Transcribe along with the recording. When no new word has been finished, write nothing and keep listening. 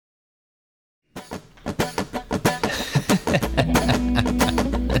All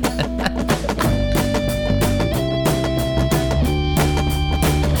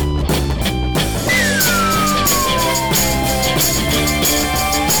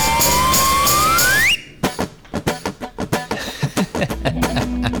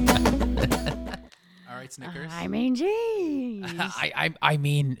right, Snickers. I mean, geez. I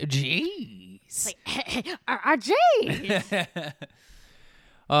mean, jeez. Like, geez.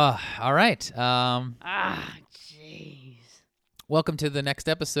 All right. Jeez. Welcome to the next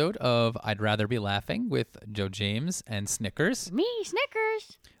episode of I'd Rather Be Laughing with Joe James and Snickers. Me,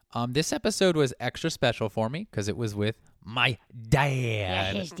 Snickers. This episode was extra special for me because it was with my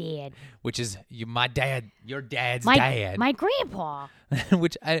dad. Yeah, his dad. Which is your dad's My dad. My grandpa.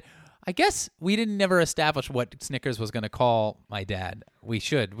 Which I guess we didn't never establish what Snickers was going to call my dad. We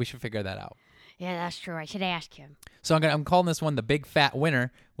should figure that out. Yeah, that's true. I should ask him. So I'm calling this one the Big Fat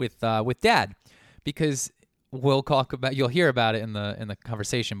Winner with Dad, because you'll hear about it in the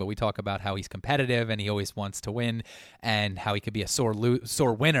conversation, but we talk about how he's competitive and he always wants to win, and how he could be a sore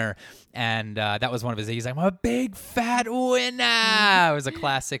winner, and that was one of his. He's like, I'm a big fat winner. It was a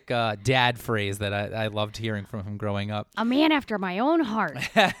classic dad phrase that I loved hearing from him growing up. A man after my own heart.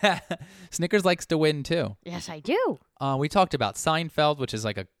 Snickers likes to win too. Yes, I do. We talked about Seinfeld, which is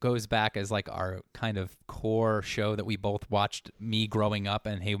goes back as our kind of core show that we both watched, me growing up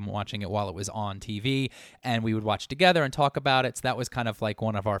and him watching it while it was on TV, and we would watch together and talk about it. So that was kind of like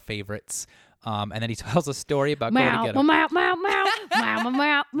one of our favorites. And then he tells a story about going to get him. Meow, meow, meow, meow, meow,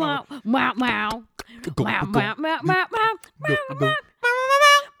 meow, meow, meow, meow, meow, meow, meow.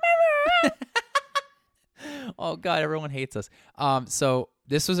 Oh God, everyone hates us. So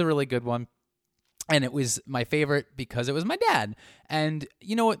this was a really good one. And it was my favorite because it was my dad. And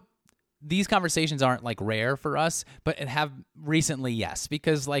you know what? These conversations aren't rare for us, but it have recently, yes.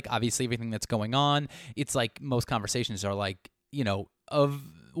 Because obviously everything that's going on, it's most conversations are of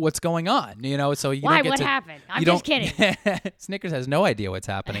what's going on, So you Why? don't get What to, happened? I'm just kidding. Snickers has no idea what's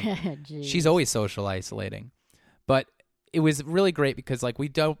happening. She's always social isolating. But it was really great because we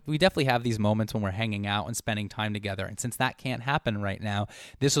definitely have these moments when we're hanging out and spending time together. And since that can't happen right now,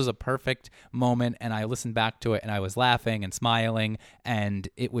 this was a perfect moment. And I listened back to it and I was laughing and smiling, and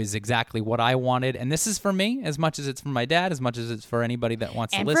it was exactly what I wanted. And this is for me as much as it's for my dad, as much as it's for anybody that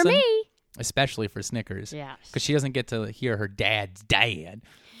wants to listen. And for me. Especially for Snickers. Yes. Because she doesn't get to hear her dad's dad.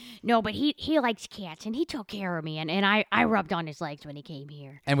 No, but he likes cats, and he took care of me, and I rubbed on his legs when he came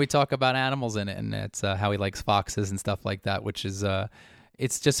here. And we talk about animals in it, and it's how he likes foxes and stuff like that, which is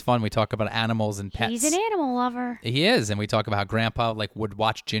it's just fun. We talk about animals and pets. He's an animal lover. He is, and we talk about how Grandpa would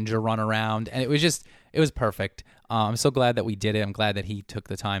watch Ginger run around, and it was perfect. I'm so glad that we did it. I'm glad that he took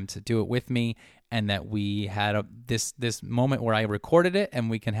the time to do it with me, and that we had this moment where I recorded it, and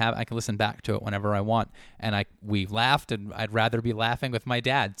I can listen back to it whenever I want. And we laughed, and I'd rather be laughing with my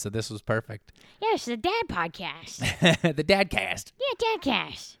dad, so this was perfect. Yes, the dad podcast. The Dadcast. Yeah,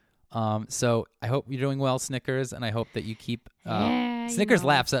 Dadcast. So I hope you're doing well, Snickers, and I hope that you keep. Yeah, Snickers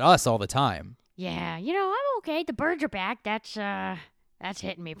laughs at us all the time. Yeah, I'm okay. The birds are back. That's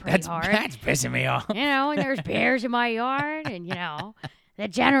hitting me pretty hard. That's pissing me off. And there's bears in my yard, and the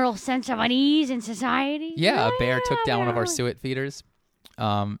general sense of unease in society. Yeah, a bear took down one of our suet feeders.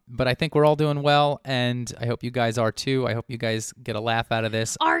 But I think we're all doing well, and I hope you guys are too. I hope you guys get a laugh out of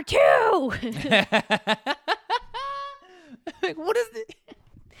this. R2! What is it?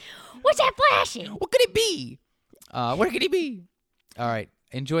 What's that flashing? What could it be? Where could he be? All right.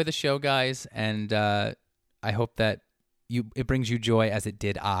 Enjoy the show, guys, and I hope that it brings you joy as it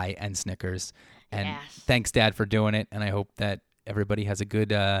did I and Snickers. And yes. Thanks, Dad, for doing it, and I hope that everybody has a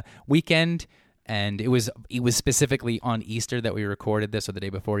good weekend. And it was specifically on Easter that we recorded this, or the day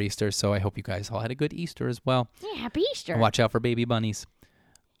before Easter, so I hope you guys all had a good Easter as well. Yeah, happy Easter. And watch out for baby bunnies.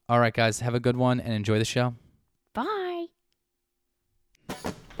 All right, guys, have a good one, and enjoy the show. Bye.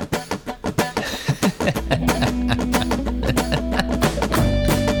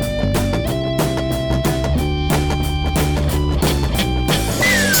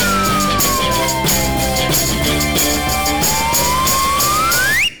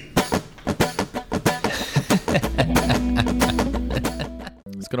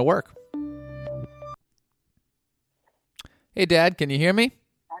 It's going to work. Hey, Dad, can you hear me?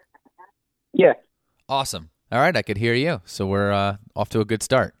 Yeah. Awesome. All right, I could hear you. So we're off to a good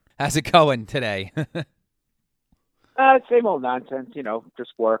start. How's it going today? Same old nonsense,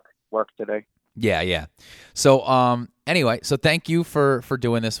 just work today. Yeah. So anyway, so thank you for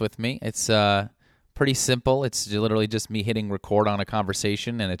doing this with me. It's pretty simple. It's literally just me hitting record on a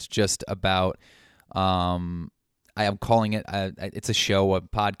conversation, and it's just about I am calling it. It's a show, a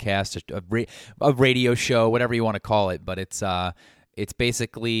podcast, a radio show, whatever you want to call it. But it's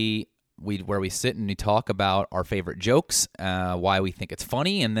basically where we sit and we talk about our favorite jokes, why we think it's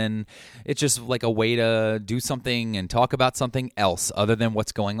funny, and then it's just like a way to do something and talk about something else other than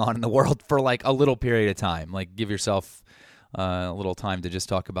what's going on in the world for like a little period of time. Like give yourself a little time to just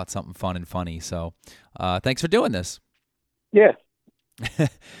talk about something fun and funny. So thanks for doing this. Yeah.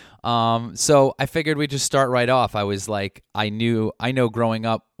 So I figured we'd just start right off. I was like, I know growing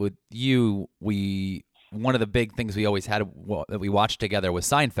up with you, one of the big things we always had that we watched together was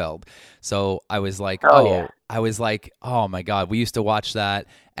Seinfeld. So I was like, oh my God, we used to watch that.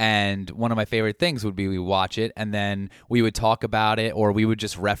 And one of my favorite things would be we watch it and then we would talk about it, or we would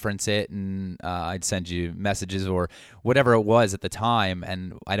just reference it, and I'd send you messages or whatever it was at the time.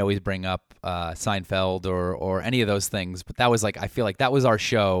 And I'd always bring up Seinfeld or any of those things. But that was like, I feel like that was our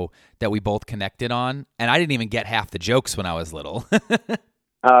show that we both connected on. And I didn't even get half the jokes when I was little.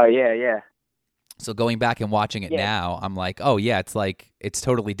 Oh, yeah. So going back and watching it now, I'm like, oh yeah, it's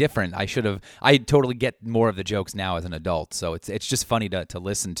totally different. I totally get more of the jokes now as an adult. So it's just funny to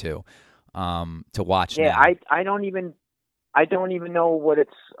listen to watch. Yeah, now. I don't even know what it's.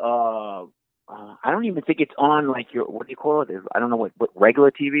 I don't even think it's on like what do you call it? I don't know what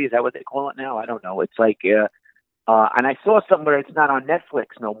regular TV is that what they call it now? I don't know. It's like and I saw somewhere it's not on Netflix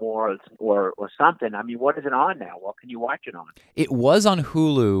no more or something. I mean, what is it on now? What can you watch it on? It was on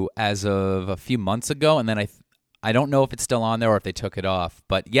Hulu as of a few months ago, and then I don't know if it's still on there or if they took it off.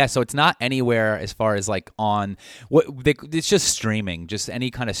 But yeah, so it's not anywhere as far as like on it's just streaming, just any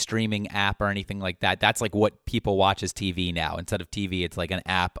kind of streaming app or anything like that. That's like what people watch as TV now. Instead of TV, it's like an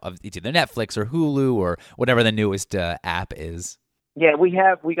app of it's either Netflix or Hulu or whatever the newest app is. Yeah, we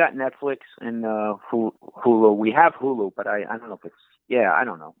got Netflix and Hulu. We have Hulu, but I don't know if it's I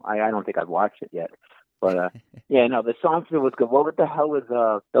don't know. I don't think I've watched it yet. But the song was good. What the hell is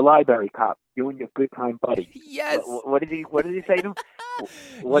the library cop? You and your good time buddy. Yes. What did he say to him?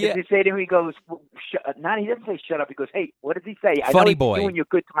 What did he say to him? He goes, he doesn't say shut up. He goes, hey, what does he say? Funny boy. You and your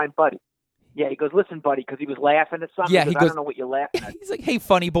good time buddy. Yeah, he goes, listen, buddy, because he was laughing at something. Yeah, he goes, I don't know what you're laughing at. He's like, hey,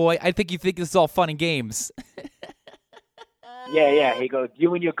 funny boy, I think you think this is all fun and games. Yeah. He goes,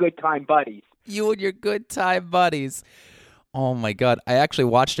 you and your good time buddies. You and your good time buddies. Oh my God. I actually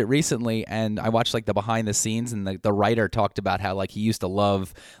watched it recently, and I watched like the behind the scenes, and the writer talked about how like he used to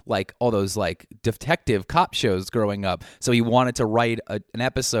love like all those like detective cop shows growing up. So he wanted to write an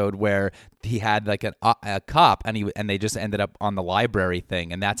episode where he had like a cop and they just ended up on the library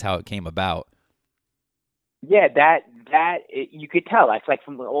thing, and that's how it came about. Yeah, that you could tell. That's like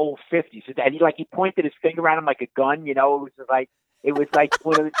from the old 50s. And he pointed his finger at him like a gun. You know, it was like it was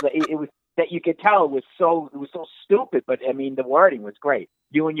that you could tell it was so stupid. But I mean, the wording was great.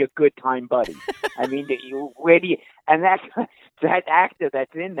 You and your good time buddy. I mean, and that actor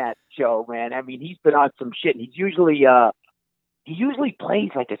that's in that show, man. I mean, he's been on some shit. He usually plays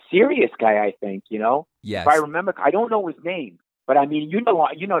like a serious guy. I think, you know. Yes. If I remember, I don't know his name, but I mean, you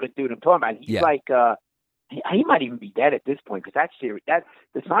know the dude I'm talking about. He's like. He might even be dead at this point because that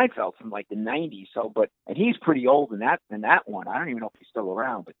the Seinfeld from like the 90s. So, and he's pretty old in that one. I don't even know if he's still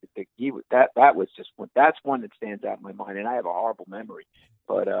around, but that was just that's one that stands out in my mind. And I have a horrible memory,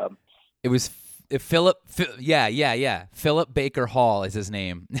 but it was Philip. Yeah. Philip Baker Hall is his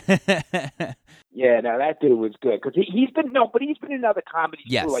name. Yeah, no, that dude was good because he's been in other comedies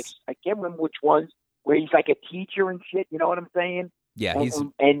too. Like I can't remember which ones where he's like a teacher and shit. You know what I'm saying? Yeah,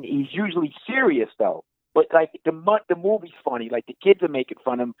 and he's usually serious though. But like the movie's funny, like the kids are making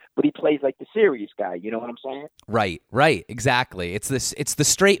fun of him, but he plays like the serious guy. You know what I'm saying? Right, exactly. It's the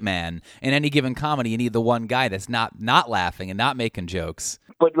straight man in any given comedy. You need the one guy that's not laughing and not making jokes.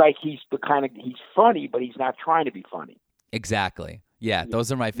 But like he's funny, but he's not trying to be funny. Exactly. Yeah, those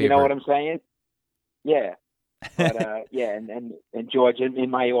are my favorite. You know what I'm saying? Yeah. But and George in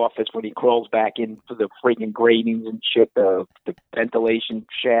my office when he crawls back in for the freaking gratings and shit, the ventilation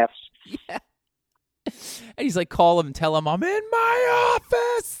shafts. Yeah. And he's like, call him and tell him I'm in my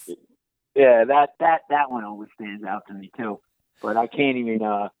office. Yeah, that one always stands out to me too. But I can't even.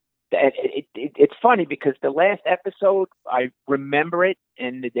 It's funny because the last episode I remember it,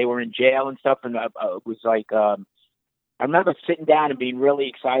 and they were in jail and stuff, and it was like I remember sitting down and being really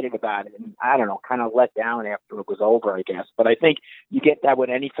excited about it, and I don't know, kind of let down after it was over, I guess. But I think you get that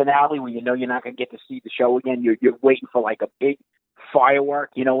with any finale when you know you're not going to get to see the show again. You're waiting for like a big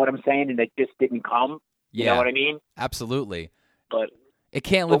firework, you know what I'm saying, and it just didn't come. You know what I mean? Absolutely. But it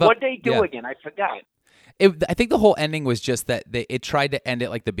can't live up. What they do again? I forgot. I think the whole ending was just that it tried to end it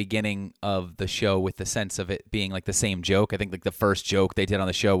like the beginning of the show with the sense of it being like the same joke. I think like the first joke they did on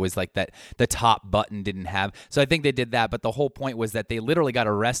the show was like that the top button didn't have. So I think they did that, but the whole point was that they literally got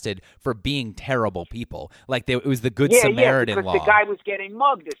arrested for being terrible people. Like it was the Good Samaritan because law. the guy was getting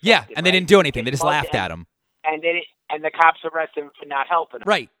mugged. Or yeah, and they didn't do anything. They just laughed at him. And the cops arrested him for not helping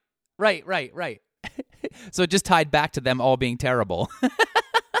him. Right. So it just tied back to them all being terrible.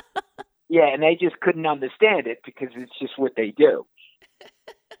 Yeah, and they just couldn't understand it because it's just what they do.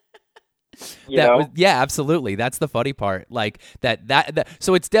 Yeah, absolutely. That's the funny part. Like that.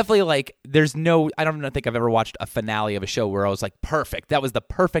 So it's definitely like there's no. I don't think I've ever watched a finale of a show where I was like, perfect. That was the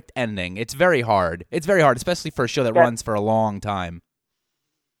perfect ending. It's very hard. Especially for a show that runs for a long time.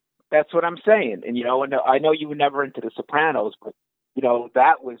 That's what I'm saying. And and I know you were never into The Sopranos, but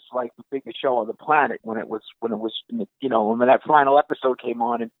that was like the biggest show on the planet when that final episode came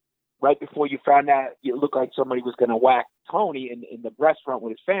on and. Right before you found out it looked like somebody was going to whack Tony in the restaurant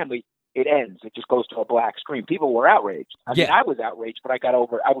with his family, it ends. It just goes to a black screen. People were outraged. I mean, I was outraged, but I got up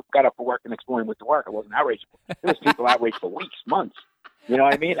for work and explained what to work. I wasn't outraged. There was people outraged for weeks, months. You know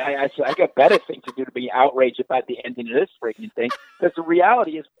what I mean? I got better things to do to be outraged about the ending of this freaking thing. Because the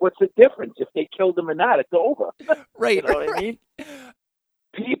reality is, what's the difference? If they killed him or not, it's over. Right. You know what I mean?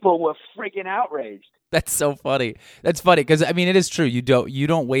 People were freaking outraged. That's so funny. That's funny because I mean it is true. You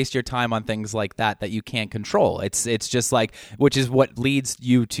don't waste your time on things like that you can't control. It's just like, which is what leads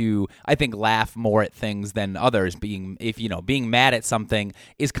you to, I think, laugh more at things than others. Being mad at something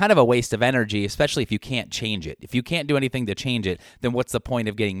is kind of a waste of energy, especially if you can't change it. If you can't do anything to change it, then what's the point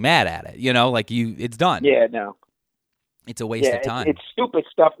of getting mad at it? It's done. Yeah, no. It's a waste of time. It's stupid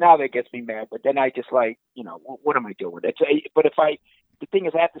stuff now that gets me mad, but then I just like, what am I doing? The thing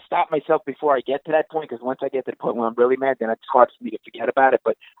is, I have to stop myself before I get to that point, because once I get to the point where I'm really mad, then it's hard for me to forget about it.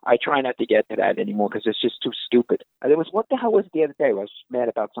 But I try not to get to that anymore because it's just too stupid. What the hell was it the other day? I was mad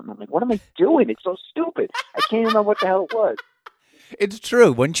about something. I'm like, what am I doing? It's so stupid. I can't even know what the hell it was. It's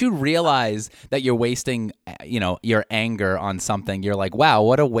true. Once you realize that you're wasting, your anger on something, you're like, wow,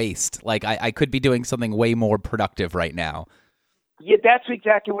 what a waste. Like, I could be doing something way more productive right now. Yeah, that's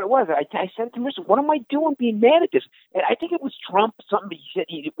exactly what it was. I said to him, what am I doing being mad at this? And I think it was Trump, something he said,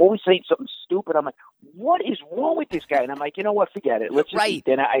 he always saying something stupid. I'm like, what is wrong with this guy? And I'm like, you know what, forget it. Let's just eat.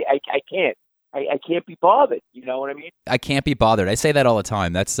 Then I can't. I can't be bothered. You know what I mean? I can't be bothered. I say that all the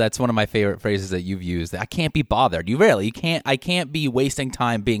time. That's one of my favorite phrases that you've used. I can't be bothered. I can't be wasting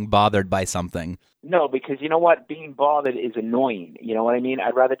time being bothered by something. No, because you know what? Being bothered is annoying. You know what I mean?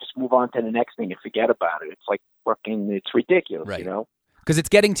 I'd rather just move on to the next thing and forget about it. It's like it's ridiculous, right. Because it's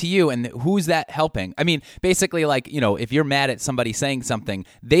getting to you, and who's that helping? I mean, basically, like, if you're mad at somebody saying something,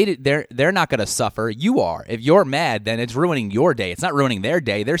 they're not going to suffer. You are. If you're mad, then it's ruining your day. It's not ruining their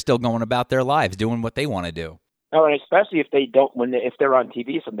day. They're still going about their lives, doing what they want to do. Oh, and especially if they don't, if they're on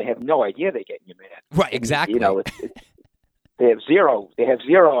TV, so they have no idea they're getting you mad. Right, exactly. They have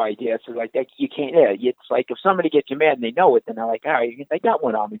zero idea. So like you can't. Yeah, it's like if somebody gets you mad and they know it, then they're like, all right, they got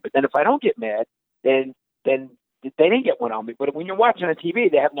one on me. But then if I don't get mad, then they didn't get one on me. But when you're watching on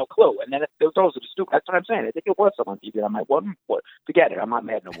TV, they have no clue. And then those are the stupid. That's what I'm saying. I think it was someone on TV. I'm like, what? Forget it. I'm not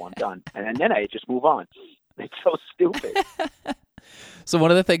mad no more. I'm done. And then I just move on. It's so stupid. So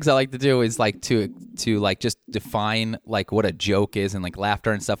one of the things I like to do is like to like just define like what a joke is and like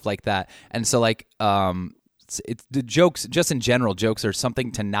laughter and stuff like that. And so like it's the jokes, just in general, jokes are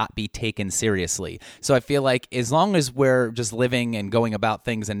something to not be taken seriously. So I feel like as long as we're just living and going about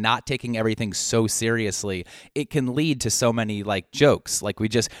things and not taking everything so seriously, it can lead to so many like jokes. Like we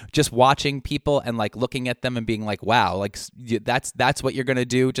just watching people and like looking at them and being like, wow, like that's what you're going to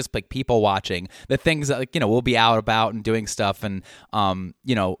do. Just like people watching the things that, like, we'll be out about and doing stuff. And,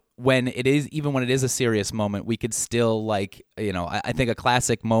 when it is a serious moment, we could still like, I think a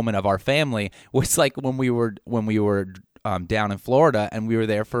classic moment of our family was like when we were down in Florida and we were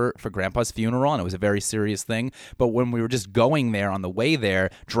there for Grandpa's funeral, and it was a very serious thing. But when we were just going there on the way there,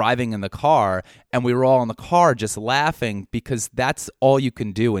 driving in the car, and we were all in the car just laughing, because that's all you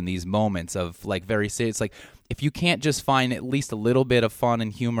can do in these moments of like very serious, like, if you can't just find at least a little bit of fun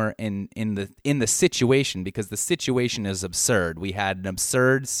and humor in the situation, because the situation is absurd. We had an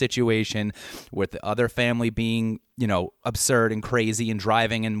absurd situation with the other family being, absurd and crazy and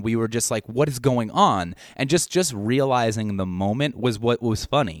driving, and we were just like, what is going on? And just realizing the moment was what was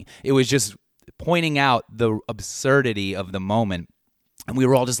funny. It was just pointing out the absurdity of the moment. And we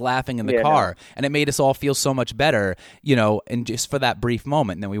were all just laughing in the car, and it made us all feel so much better, and just for that brief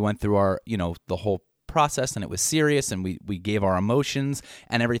moment. And then we went through our, the whole process, and it was serious, and we gave our emotions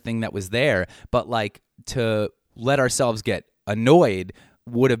and everything that was there. But like, to let ourselves get annoyed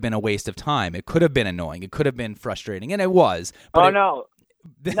would have been a waste of time. It could have been annoying. It could have been frustrating, and it was. But no,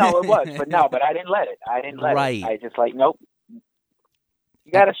 it was, but I didn't let it. Right. I just like, nope.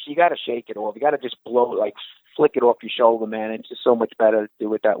 You gotta shake it off. You gotta just flick it off your shoulder, man. It's just so much better to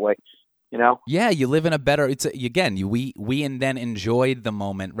do it that way. You know? Yeah, you live in a better. We and then enjoyed the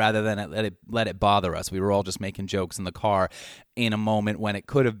moment rather than let it bother us. We were all just making jokes in the car in a moment when it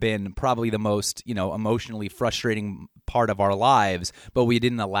could have been probably the most emotionally frustrating part of our lives, but we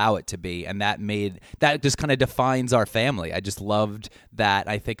didn't allow it to be, and that just kind of defines our family. I just loved that.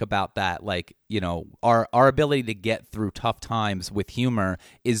 I think about that, our ability to get through tough times with humor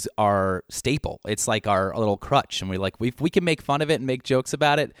is our staple. It's like our little crutch, and we can make fun of it and make jokes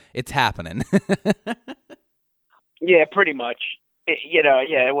about it. It's happening. Yeah, pretty much.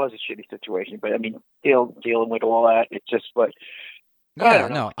 It was a shitty situation, but I mean, dealing with all that, it's just what. Yeah,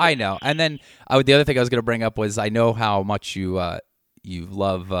 no, I know. And then the other thing I was going to bring up was I know how much you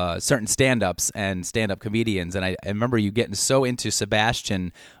love certain stand-ups and stand-up comedians, and I remember you getting so into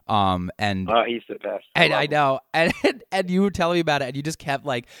Sebastian. And he's the best. And I know, and you were telling me about it, and you just kept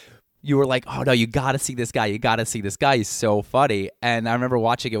you were like, oh no, you got to see this guy. You got to see this guy. He's so funny. And I remember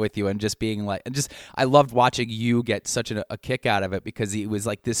watching it with you and just being I loved watching you get such a kick out of it because he was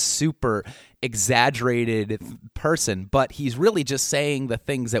like this super exaggerated person, but he's really just saying the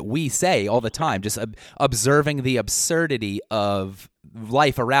things that we say all the time, just observing the absurdity of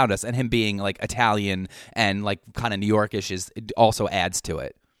life around us, and him being like Italian and like kind of New Yorkish also adds to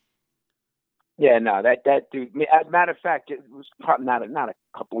it. Yeah, no, that dude. As a matter of fact, it was probably not a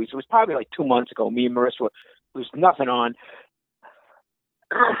couple weeks. It was probably like 2 months ago. Me and Marissa, there was nothing on.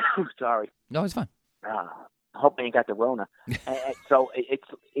 Sorry. No, it's fine. I hope I ain't got the Rona. And so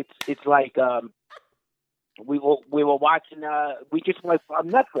it's like we were watching. We just went on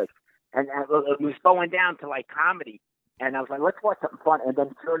Netflix, and it was going down to like comedy. And I was like, let's watch something fun. And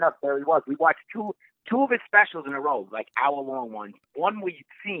then sure enough, there he was. We watched two of his specials in a row, like hour-long ones. One we'd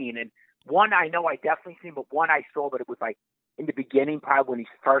seen, and one I know I definitely seen, but one I saw, but it was like in the beginning, probably when he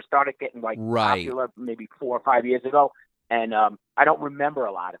first started getting popular, maybe 4 or 5 years ago. And I don't remember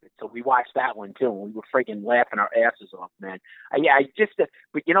a lot of it. So we watched that one too, and we were freaking laughing our asses off, man.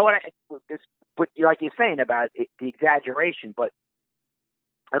 But you know what? But like you're saying about it, the exaggeration, but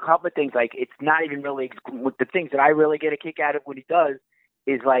a couple of things, like it's not even really the things that I really get a kick out of when he does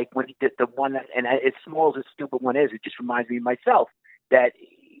is like when he did the one that, and as small as a stupid one is, it just reminds me of myself that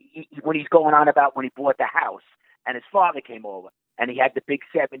when he's going on about when he bought the house and his father came over and he had the big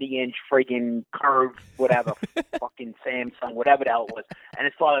 70-inch friggin' curved whatever fucking Samsung, whatever the hell it was, and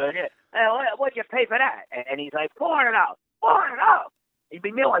his father goes, hey, what'd you pay for that? And he's like, $400. He'd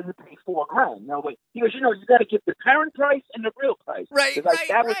be meanwhile you pay $4,000. No, but he goes, you got to give the parent price and the real price. Right,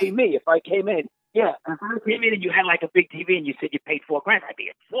 that would be me if I came in. Yeah, if I came in and you had like a big TV and you said you paid $4,000, I'd be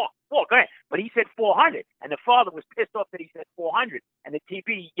at $4,000. But he said $400, and the father was pissed off that he said $400, and the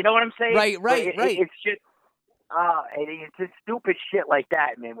TV. You know what I'm saying? Right. It's just, and it's just stupid shit like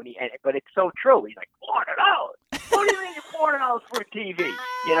that, man. But it's so true. He's like $400. What do you mean $400 for a TV?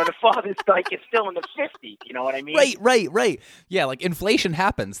 The father's like it's still in the 50s. You know what I mean? Right. Yeah, like inflation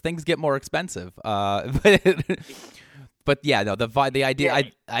happens, things get more expensive. But yeah, no, the idea,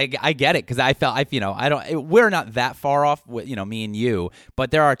 yeah. I get it because I felt we're not that far off with me and you, but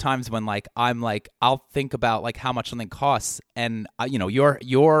there are times when I'll think about like how much something costs, and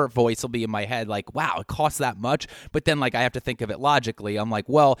your voice will be in my head like, wow, it costs that much, but then like I have to think of it logically. I'm like,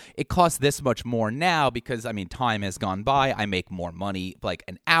 well, it costs this much more now because time has gone by, I make more money like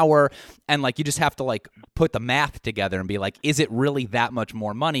an hour, and like you just have to like put the math together and be like, is it really that much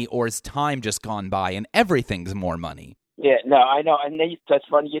more money, or is time just gone by and everything's more money? Yeah, no, I know, and that's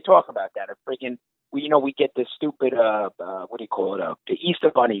funny you talk about that. We get this stupid what do you call it? The Easter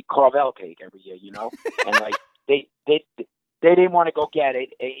Bunny Carvel cake every year, and like they didn't want to go get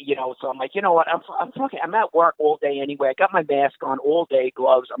it, So I'm like, you know what? I'm at work all day anyway. I got my mask on all day,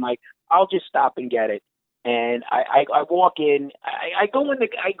 gloves. I'm like, I'll just stop and get it. And I walk in. I go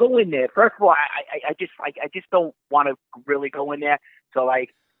in there. First of all, I just don't want to really go in there. So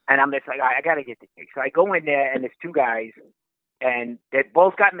like. And I'm just like, I got to get the cake. So I go in there, and there's two guys, and they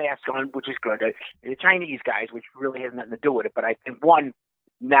both got masks on, which is good. The Chinese guys, which really has nothing to do with it. But I think one,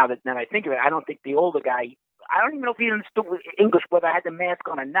 now that I think of it, I don't think the older guy, I don't even know if he understood English, whether I had the mask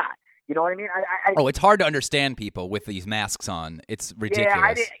on or not. You know what I mean? It's hard to understand people with these masks on. It's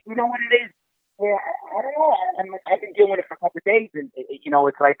ridiculous. Yeah, you know what it is? Yeah, I don't know. I've been dealing with it for a couple of days, and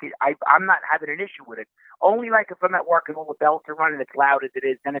it's like I'm not having an issue with it. Only like if I'm at work and all the belts are running, it's loud as it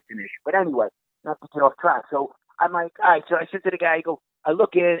is, then it's an issue. But anyway, not to get off track. So I'm like, all right. So I said to the guy, I go, I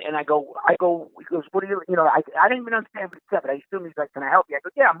look in and I go. He goes, what are you? You know, I didn't even understand what he said, but I assume he's like, can I help you? I go,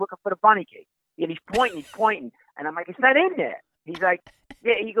 yeah, I'm looking for the bunny cake. And he's pointing, and I'm like, it's not in there. He's like,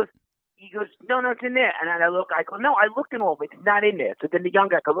 yeah. He goes, no, it's in there. And I look, I go, no, I looked in all of it. It's not in there. So then the young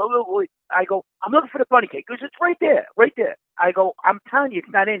guy goes, oh, I go, I'm looking for the bunny cake. He goes, it's right there. I go, I'm telling you,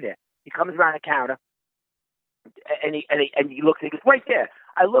 it's not in there. He comes around the counter, and he looks, and he goes, right there.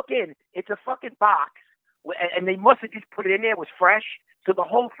 I look in, it's a fucking box, and they must have just put it in there. It was fresh. So the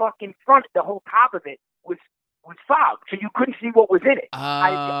whole fucking front, the whole top of it was fogged, so you couldn't see what was in it.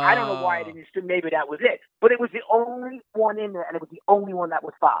 I don't know why I didn't assume maybe that was it, but it was the only one in there, and it was the only one that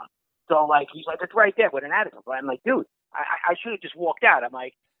was fogged. So like he's like, it's right there with an additive. I'm like, dude, I should have just walked out. I'm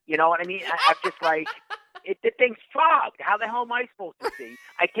like, you know what I mean? I'm just like, the thing's fogged. How the hell am I supposed to see?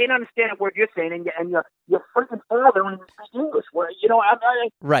 I can't understand what you're saying, and your freaking father don't even speak English. Well, you know,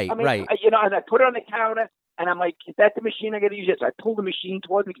 right. You know, and I put it on the counter. And I'm like, is that the machine I got to use? So I pulled the machine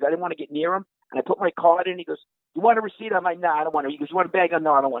towards me because I didn't want to get near him. And I put my card in. He goes, you want a receipt? I'm like, no, I don't want to. He goes, you want a bag?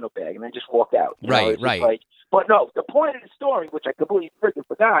 No, I don't want no bag. And I just walked out. Right. Like, but no, the point of the story, which I completely freaking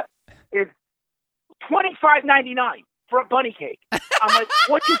forgot, is $25.99 for a bunny cake. I'm like,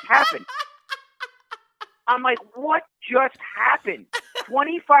 what just happened?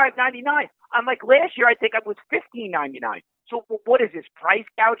 $25.99. I'm like, last year I think it was $15.99. So what is this, price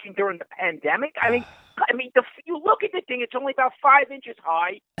gouging during the pandemic? I mean, you look at the thing; it's only about 5 inches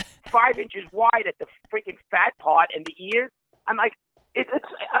high, 5 inches wide at the freaking fat part and the ears. I'm like,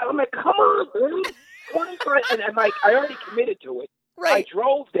 I'm like, come on, dude. 25, and I'm like, I already committed to it. Right. I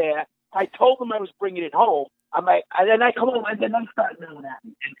drove there. I told them I was bringing it home. I'm like, and then I come home, and then I start yelling at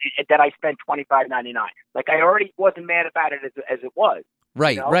me that I spent $25.99. Like I already wasn't mad about it as it was.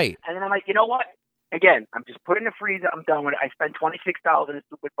 Right, you know? right. And then I'm like, you know what? Again, I'm just putting it in the freezer. I'm done with it. I spent $26 on a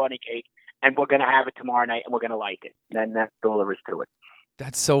stupid bunny cake, and we're going to have it tomorrow night, and we're going to like it. And that's all there is to it.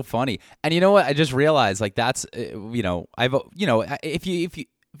 That's so funny. And you know what? I just realized, like, that's, you know, if you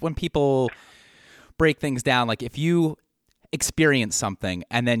when people break things down, like if you experience something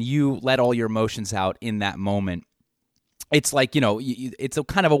and then you let all your emotions out in that moment, it's like, you know, it's a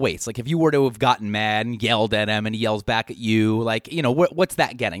kind of a waste. Like if you were to have gotten mad and yelled at him and he yells back at you, like, you know, what's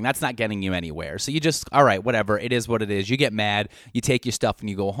that getting? That's not getting you anywhere. So you just, all right, whatever. It is what it is. You get mad, you take your stuff and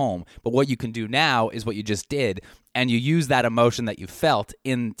you go home. But what you can do now is what you just did. And you use that emotion that you felt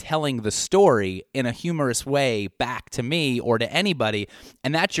in telling the story in a humorous way back to me or to anybody.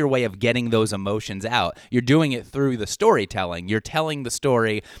 And that's your way of getting those emotions out. You're doing it through the storytelling. You're telling the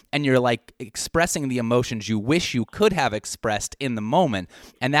story and you're like expressing the emotions you wish you could have expressed in the moment.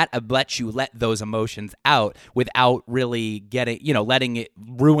 And that lets you let those emotions out without really letting it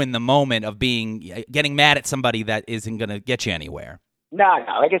ruin the moment of getting mad at somebody that isn't going to get you anywhere. No.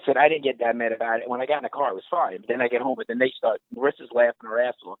 Like I said, I didn't get that mad about it. When I got in the car, it was fine. But then I get home, and then they start. Marissa's laughing her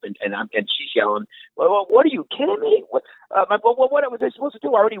ass off, and she's yelling, "Well, what are you kidding me? What was I supposed to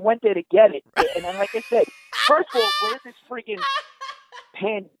do? I already went there to get it." And then, like I said, first of all, where's this freaking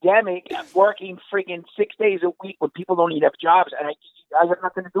pandemic working freaking 6 days a week when people don't even have jobs, and I have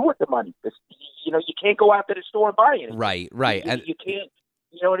nothing to do with the money. You know, you can't go out to the store and buy anything. Right. You can't.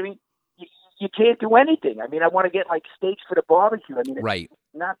 You know what I mean? You can't do anything. I mean, I want to get like steaks for the barbecue. I mean, right.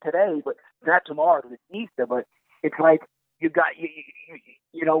 Not today, but not tomorrow. It's Easter, but it's like you got to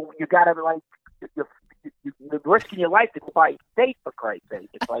like you're risking your life to go buy steak for Christ's sake.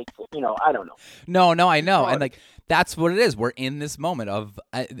 It's like, you know, I don't know. No, I know, and like that's what it is. We're in this moment of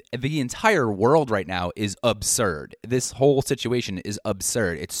the entire world right now is absurd. This whole situation is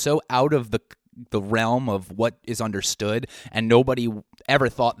absurd. It's so out of the realm of what is understood, and nobody ever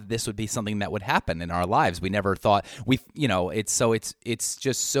thought that this would be something that would happen in our lives. We never thought it's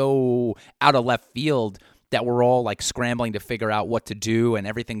just so out of left field that we're all like scrambling to figure out what to do, and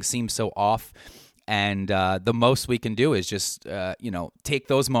everything seems so off. And the most we can do is just, take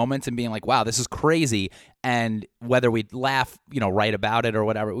those moments and being like, wow, this is crazy. And whether we laugh, right about it or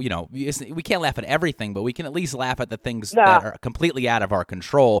whatever, we can't laugh at everything, but we can at least laugh at the things that are completely out of our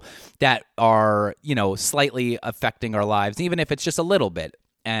control, that are, slightly affecting our lives, even if it's just a little bit.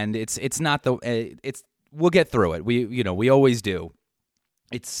 And we'll get through it. We always do.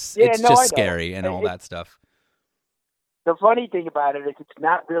 It's just scary and all that stuff. The funny thing about it is it's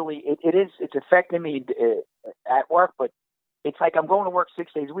not really, it's affecting me at work, but it's like I'm going to work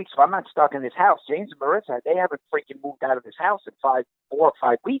 6 days a week, so I'm not stuck in this house. James and Marissa, they haven't freaking moved out of this house in 4 or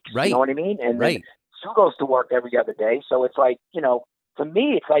 5 weeks. Right. You know what I mean? And right. Sue goes to work every other day, so it's like, for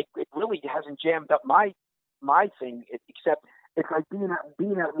me, it's like it really hasn't jammed up my thing, except it's like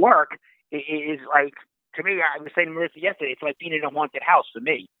being at work is like, to me, I was saying to Marissa yesterday, it's like being in a haunted house for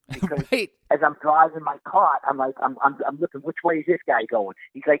me. Because Right. as I'm driving my car, I'm like, I'm looking, which way is this guy going?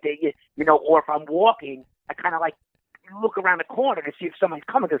 He's like, or if I'm walking, I kind of like look around the corner to see if someone's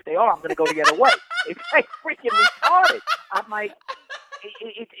coming. If they are, I'm going to go the other way. It's like freaking retarded. I'm like,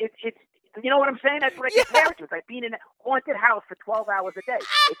 it's you know what I'm saying? That's what I compare it to. It's like being in a haunted house for 12 hours a day.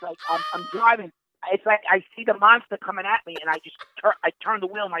 It's like I'm driving. It's like I see the monster coming at me, and I just turn the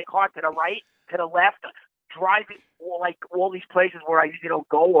wheel of my car to the right, to the left, driving all these places where I usually don't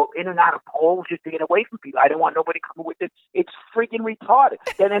go, or in and out of poles just to get away from people. I don't want nobody coming with it. It's freaking retarded.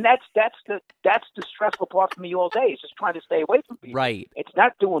 And that's the stressful part for me all day. It's just trying to stay away from people. Right. It's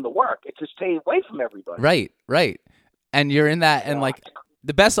not doing the work. It's just staying away from everybody. Right. And you're in that, and like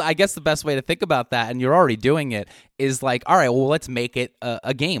the best way to think about that, and you're already doing it, is like, all right, well, let's make it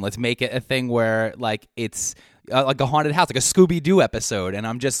a game. Let's make it a thing where like it's like a haunted house, like a Scooby-Doo episode, and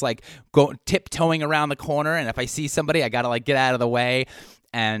I'm just like tiptoeing around the corner, and if I see somebody, I gotta like get out of the way.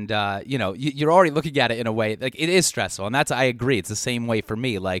 And you're already looking at it in a way like it is stressful, and I agree. It's the same way for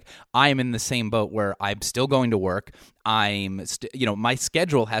me. Like I am in the same boat where I'm still going to work. My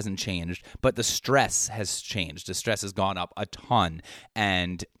schedule hasn't changed, but the stress has changed. The stress has gone up a ton,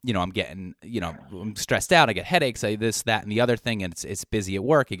 and I'm getting I'm stressed out. I get headaches. I this, that, and the other thing, and it's busy at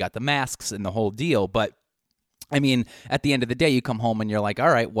work. You got the masks and the whole deal. But I mean, at the end of the day, you come home and you're like, all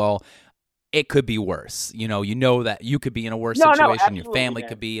right, well, it could be worse. You know that you could be in a worse situation. Your family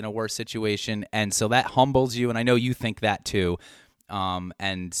could be in a worse situation. And so that humbles you. And I know you think that too.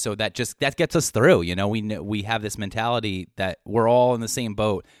 And so that gets us through. We have this mentality that we're all in the same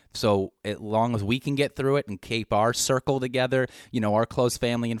boat. So as long as we can get through it and keep our circle together, our close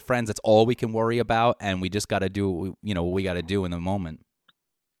family and friends, that's all we can worry about. And we just got to do what we got to do in the moment.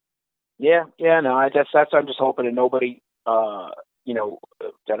 Yeah. No, I'm just hoping that nobody, that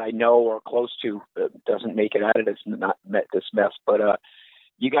I know or close to doesn't make it out of this mess. But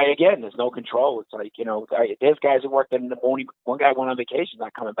there's no control. It's like, there's guys that work in the morning. One guy went on vacation,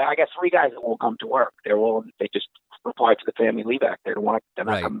 not coming back. I got 3 guys that won't come to work. They just replied to the family leave act. They're not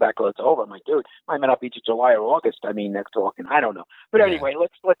coming back till it's over. I'm like, dude, might not be to July or August. I mean, next talking, I don't know. But anyway,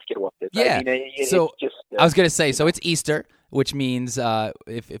 let's get off this. Yeah. I mean, so it's just, I was going to say, so it's Easter, which means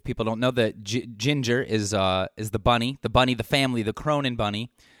if people don't know that Ginger is the bunny, the family, the Cronin bunny.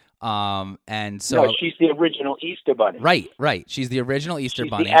 And so no, she's the original Easter bunny. Right. She's the original Easter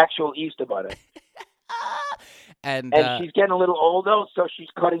bunny. She's the actual Easter bunny. And she's getting a little old though, so she's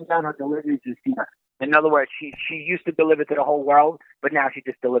cutting down her deliveries this year. In other words, she used to deliver to the whole world, but now she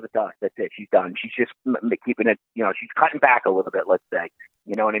just delivers to us. That's it. She's done. She's just keeping it. She's cutting back a little bit. Let's say.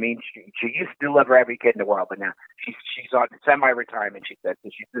 You know what I mean? She used to deliver every kid in the world, but now she's on semi-retirement. She said,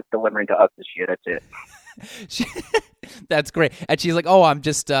 so she's just delivering to us this year. That's it. That's great. And she's like, "Oh, I'm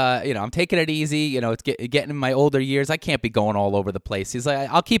just, I'm taking it easy. It's getting in my older years. I can't be going all over the place." He's like,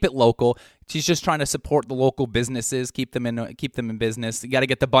 "I'll keep it local." She's just trying to support the local businesses, keep them in business. You got to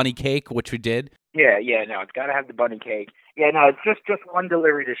get the bunny cake, which we did. Yeah, no, it's got to have the bunny cake. Yeah, no, it's just one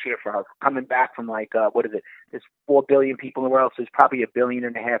delivery this year for her. Coming back from like, what is it? There's 4 billion people in the world, so there's probably 1.5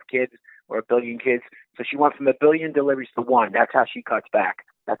 billion kids or 1 billion kids. So she went from 1 billion deliveries to 1. That's how she cuts back.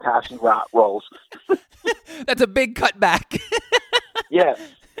 That's how she rolls. That's a big cutback. Yeah.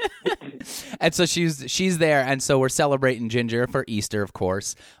 And so she's there, and so we're celebrating Ginger for Easter, of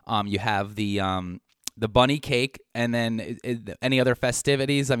course. You have the bunny cake, and then any other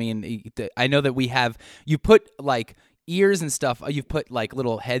festivities. I mean, I know that you put like ears and stuff. You've put like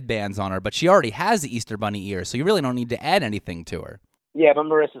little headbands on her, but she already has the Easter bunny ears, so you really don't need to add anything to her. Yeah, but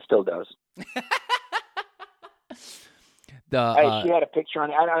Marissa still does. She had a picture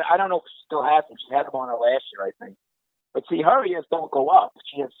on it. I don't know if she still has them. She had them on her last year, I think. But see, her ears don't go up.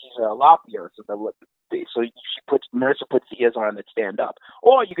 She's a lop ear, so Marissa puts the ears on that stand up.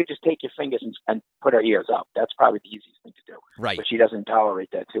 Or you could just take your fingers and put her ears up. That's probably the easiest thing to do. Right. But she doesn't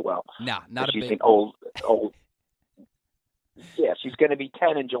tolerate that too well. No, not a she's big... an old. Yeah, she's going to be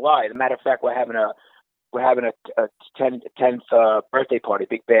 10 in July. As a matter of fact, we're having a 10th birthday party,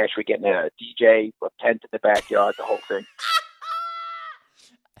 big bash. We're getting a DJ, a tent in the backyard, the whole thing.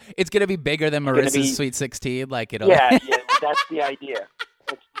 It's going to be bigger than Marissa's Sweet 16. Like it'll... Yeah, that's the idea.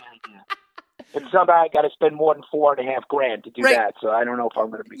 But somehow I got to spend more than $4,500 to do that. So I don't know if I'm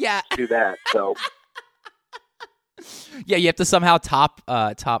going to do that. So yeah, you have to somehow top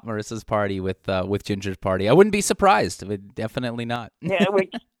Marissa's party with Ginger's party. I wouldn't be surprised. Definitely not. Well,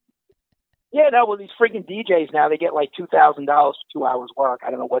 these freaking DJs now, they get like $2,000 for 2 hours work.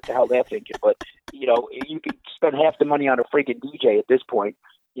 I don't know what the hell they're thinking, but you could spend half the money on a freaking DJ at this point.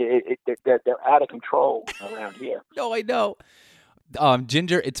 They're out of control around here. No, I know.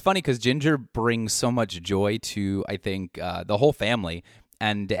 Ginger, it's funny because Ginger brings so much joy to, I think, the whole family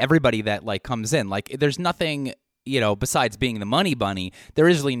and everybody that like comes in. Like, there's nothing, besides being the money bunny, there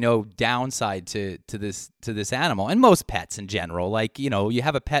is really no downside to this animal and most pets in general. Like, you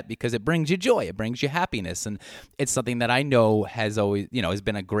have a pet because it brings you joy, it brings you happiness, and it's something that I know has always, has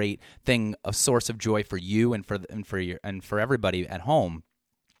been a great thing, a source of joy for you and for everybody at home.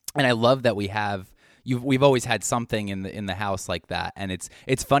 And I love that we've always had something in the house like that. And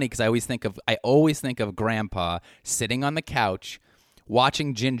it's funny because I always think of Grandpa sitting on the couch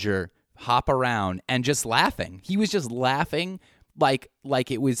watching Ginger hop around and just laughing. He was just laughing like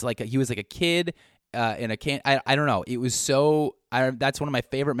it was like he was like a kid in a can. I don't know. It was so. That's one of my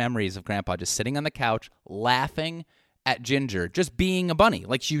favorite memories of Grandpa, just sitting on the couch laughing at Ginger, just being a bunny.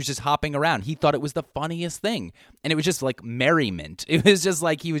 Like, she was just hopping around. He thought it was the funniest thing, and it was just like merriment. It was just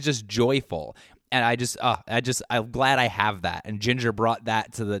like he was just joyful. And I'm glad I have that. And Ginger brought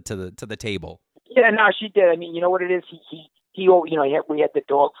that to the table. Yeah, no, she did. I mean, you know what it is? We had the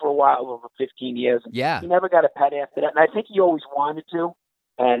dog for a while, over 15 years. And yeah. He never got a pet after that. And I think he always wanted to.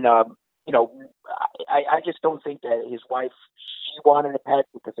 And, I just don't think that his wife, she wanted a pet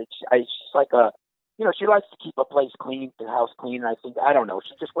because she's like she likes to keep a place clean, the house clean. And I don't know.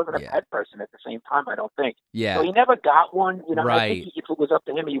 She just wasn't a pet person at the same time, I don't think. Yeah. So he never got one. Right. I think if it was up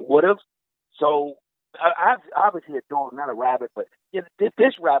to him, he would have. So I've obviously a dog, not a rabbit, but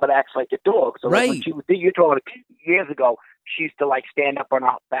this rabbit acts like a dog. So right. When you're talking years ago, she used to like stand up on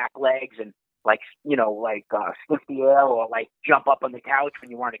her back legs and sniff the air or like jump up on the couch when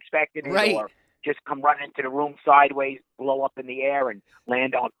you weren't expecting it, right. or just come running into the room sideways, blow up in the air and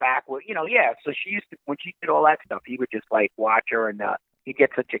land on backward. So she used to, when she did all that stuff, he would just like watch her and he'd get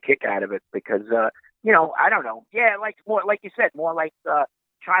such a kick out of it because I don't know. Yeah, like more like you said, more like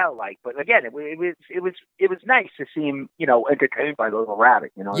childlike, but again, it was nice to see him, entertained by the little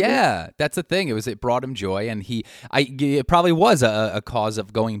rabbit. Yeah, that's the thing. It brought him joy, and it probably was a cause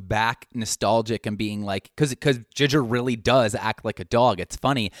of going back nostalgic and being like, because Ginger really does act like a dog. It's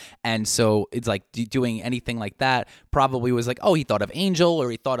funny, and so it's like doing anything like that probably was like, oh, he thought of Angel,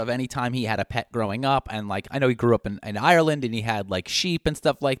 or he thought of any time he had a pet growing up, and like I know he grew up in Ireland and he had like sheep and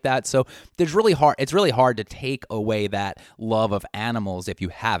stuff like that. So it's really hard to take away that love of animals if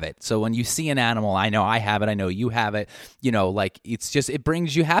you have it. So when you see an animal, I know I have it, I know you have it, like it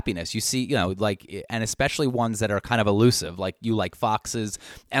brings you happiness. You see, and especially ones that are kind of elusive, like you like foxes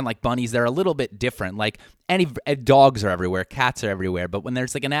and like bunnies, they're a little bit different. Like dogs are everywhere, cats are everywhere, but when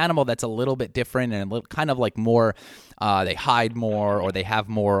there's like an animal that's a little bit different and a little kind of like more, they hide more or they have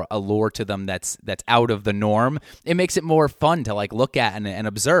more allure to them that's out of the norm, it makes it more fun to like look at and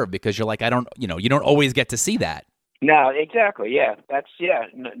observe, because you're like, you don't always get to see that. No, exactly. Yeah,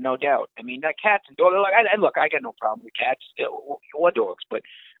 no doubt. I mean, cats and dogs. Look, I got no problem with cats or dogs, but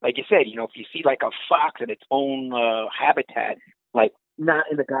like you said, if you see like a fox in its own habitat, like not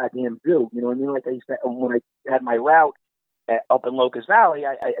in the goddamn zoo, you know what I mean? Like I used to, when I had my route up in Locust Valley,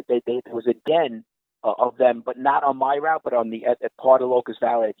 there was a den of them, but not on my route, but on the at part of Locust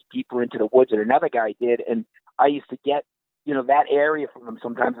Valley, it's deeper into the woods, and another guy did, and I used to get that area from them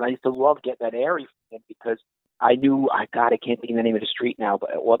sometimes, and I used to love getting that area from them because I knew, I can't think of the name of the street now,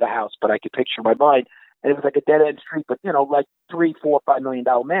 or the house, but I could picture in my mind. And it was like a dead-end street, but, like $3, $4, $5 million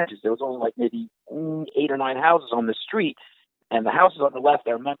mansions. There was only like maybe 8 or 9 houses on the street. And the houses on the left,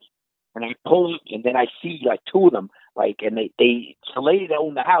 I remember. And I pull up, and then I see like 2 of them. And the lady that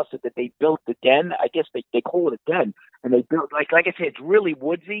owned the house said that they built the den. I guess they call it a den. And they built, like I said, it's really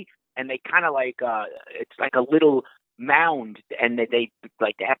woodsy. And they kind of like, it's like a little mound, and they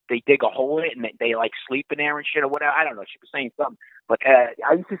dig a hole in it, and they like sleep in there and shit or whatever. I don't know. She was saying something, but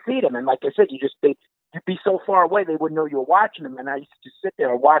I used to see them, and like I said, you'd be so far away they wouldn't know you were watching them, and I used to just sit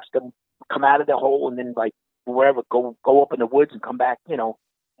there and watch them come out of the hole, and then like wherever go up in the woods and come back, and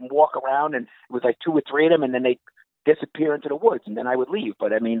walk around, and it was like 2 or 3 of them, and then they disappear into the woods, and then I would leave.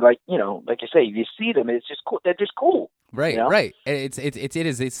 But I mean, like you say, if you see them, it's just cool. They're just cool. Right, right. It's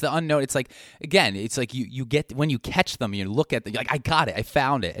the unknown. It's like, again, it's like you get, when you catch them, you look at them, you're like, I got it, I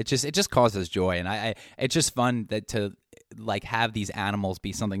found it. It just causes joy, and it's just fun to like have these animals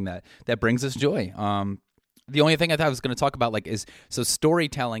be something that brings us joy. The only thing I thought I was going to talk about is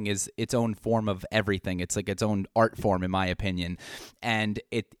storytelling is its own form of everything. It's like its own art form, in my opinion, and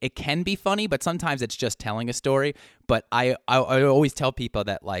it can be funny, but sometimes it's just telling a story. But I always tell people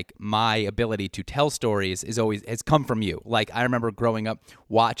that like my ability to tell stories has come from you. Like I remember growing up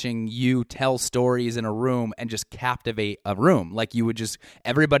watching you tell stories in a room and just captivate a room. Like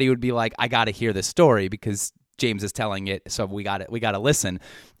everybody would be like, I got to hear this story because James is telling it, so we got to listen.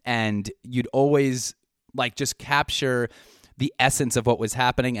 And you'd always like just capture the essence of what was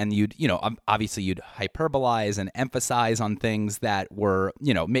happening, and you'd, obviously you'd hyperbolize and emphasize on things that were,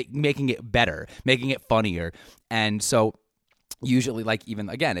 making it better, making it funnier. And so usually, like, even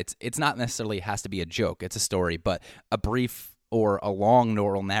again, it's not necessarily has to be a joke, it's a story, but a brief or a long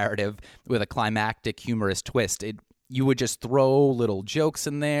oral narrative with a climactic humorous twist, you would just throw little jokes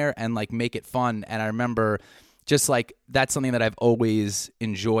in there and like make it fun. And I remember just like that's something that I've always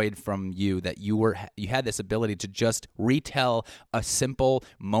enjoyed from you, that you had this ability to just retell a simple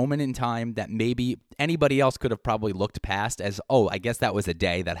moment in time that maybe anybody else could have probably looked past as, oh, I guess that was a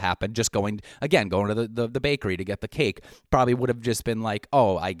day that happened. Just going to the bakery to get the cake probably would have just been like,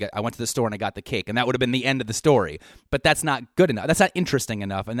 oh, I went to the store and I got the cake, and that would have been the end of the story. But that's not good enough. That's not interesting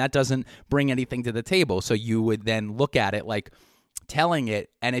enough, and that doesn't bring anything to the table. So you would then look at it like telling it,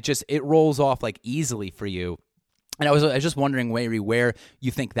 and it rolls off like easily for you. And I was just wondering, Wary, where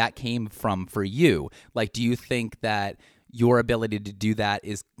you think that came from for you. Like, do you think that your ability to do that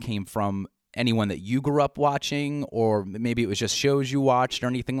came from anyone that you grew up watching, or maybe it was just shows you watched or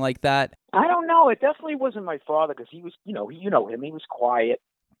anything like that? I don't know. It definitely wasn't my father, because he was, you know him, he was quiet.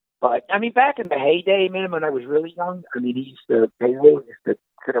 But, I mean, back in the heyday, man, when I was really young, I mean, they always used to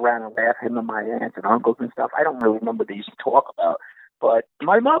sit around and laugh, him and my aunts and uncles and stuff. I don't really remember what they used to talk about. But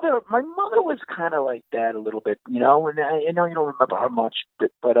my mother was kind of like that a little bit, and I know you don't remember her much,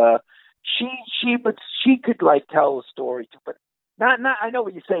 but she could like tell a story too, but not. I know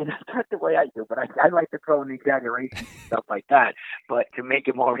what you're saying. That's not the way I do, but I like to throw in exaggeration and stuff like that, but to make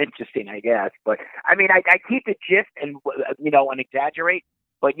it more interesting, I guess. But I mean, I keep the gist and and exaggerate.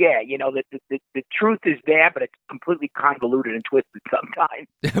 But yeah, the truth is there, but it's completely convoluted and twisted sometimes.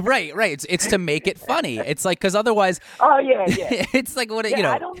 Right. It's to make it funny. It's like, because otherwise, oh yeah. It's like what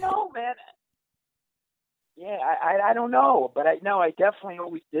I don't know, man. Yeah, I don't know, but I definitely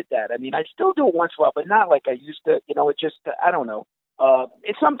always did that. I mean, I still do it once in a while, but not like I used to. It just I don't know.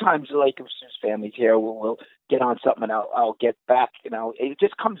 It's sometimes like if there's families here, we'll get on something and I'll get back. It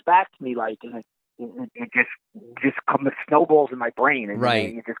just comes back to me like. It just comes snowballs in my brain, and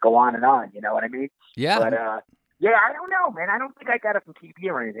right. You just go on and on. You know what I mean? Yeah. But yeah, I don't know, man. I don't think I got it from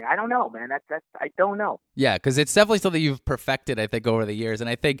TV or anything. I don't know, man. That's I don't know. Yeah, because it's definitely something you've perfected, I think, over the years, and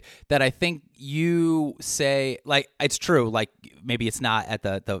I think you say, like, it's true. Like, maybe it's not at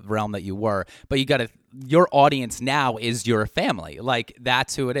the realm that you were, but your audience now is your family. Like,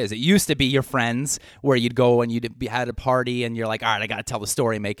 that's who it is. It used to be your friends, where you'd go and had a party and you're like, all right, I got to tell the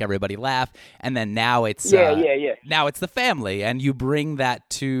story, make everybody laugh. And then now it's yeah. Now it's the family, and you bring that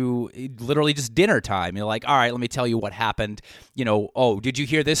to literally just dinner time. You're like, all right, let me tell you what happened. Oh, did you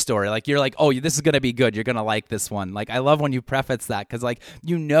hear this story? Like, you're like, oh, this is going to be good. You're going to like this one. Like, I love when you preface that, because like,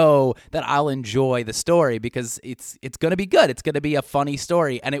 that I'll enjoy the story because it's going to be good. It's going to be a funny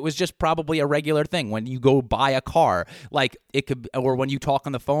story. And it was just probably a regular thing when you go buy a car, like it could, or when you talk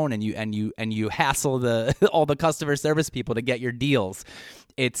on the phone and you hassle all the customer service people to get your deals.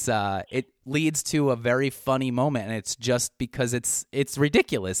 It leads to a very funny moment, and it's just because it's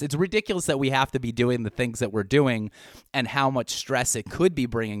ridiculous. It's ridiculous that we have to be doing the things that we're doing and how much stress it could be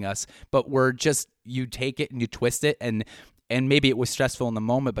bringing us, but you take it and you twist it, and maybe it was stressful in the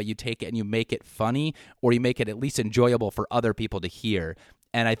moment, but you take it and you make it funny, or you make it at least enjoyable for other people to hear.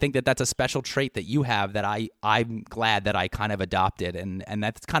 And I think that that's a special trait that you have that I'm glad that I kind of adopted. And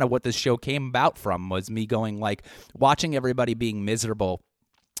that's kind of what this show came about from, was me going, like, watching everybody being miserable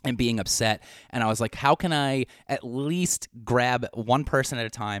and being upset. And I was like, how can I at least grab one person at a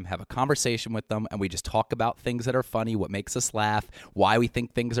time, have a conversation with them, and we just talk about things that are funny, what makes us laugh, why we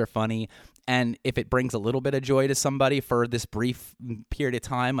think things are funny. And if it brings a little bit of joy to somebody for this brief period of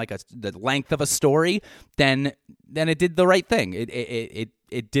time, like the length of a story, then it did the right thing.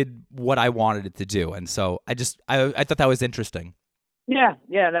 It did what I wanted it to do. And so I thought that was interesting. Yeah,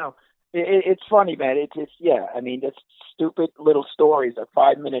 no. It's funny, man. It's yeah. I mean, it's stupid little stories. A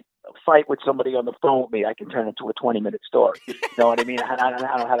 5-minute fight with somebody on the phone with me, I can turn into a 20-minute story. You know what I mean? I don't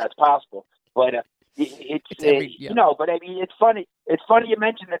know how that's possible, but But I mean, it's funny. It's funny you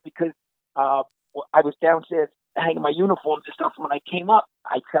mentioned that, because I was downstairs hanging my uniforms and stuff. When I came up,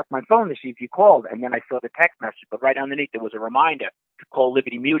 I checked my phone to see if you called, and then I saw the text message. But right underneath there was a reminder to call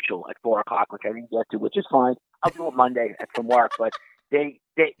Liberty Mutual at 4:00, which I didn't get to, which is fine. I'll do it Monday from work. But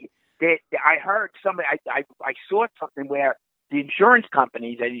I heard somebody. I saw something where the insurance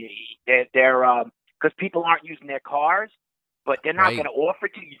companies, they're because people aren't using their cars, but they're not going to offer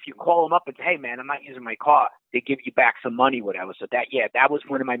to you if you call them up and say, "Hey, man, I'm not using my car." They give you back some money, whatever. So that was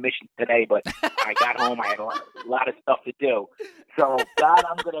one of my missions today. But I got home, I had a lot of stuff to do. So God,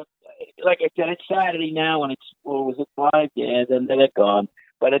 I'm gonna, like I said, it's Saturday now, and it's 5? Yeah, then they're gone.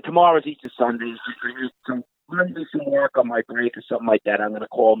 But tomorrow's Easter Sunday. So when I'm doing some work on my break or something like that, I'm going to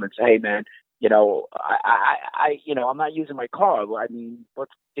call them and say, hey, man, I'm not using my car. I mean,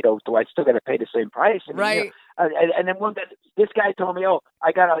 do I still got to pay the same price? I mean, Right. And then this guy told me,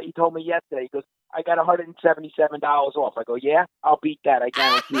 he told me yesterday, he goes, I got $177 off. I go, yeah, I'll beat that. I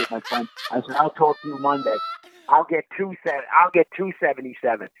guarantee it, my friend. I said, I'll talk to you Monday. I'll get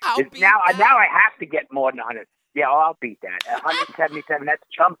 $277. Now I have to get more than 100. Yeah, I'll beat that. 177. That's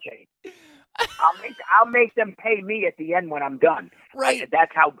chump change. I'll make them pay me at the end when I'm done. Right.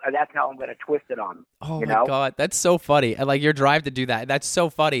 That's how I'm going to twist it on them. Oh my God, that's so funny. And like your drive to do that, that's so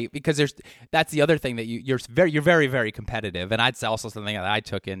funny because that's the other thing that you're very, very competitive, and that's also something that I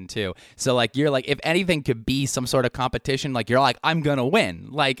took in too. So like you're like, if anything could be some sort of competition, like you're like, I'm gonna win,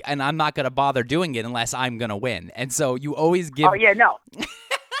 like, and I'm not gonna bother doing it unless I'm gonna win. And so you always give. Oh yeah, no.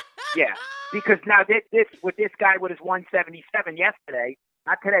 Yeah, because now this guy with his 177 yesterday,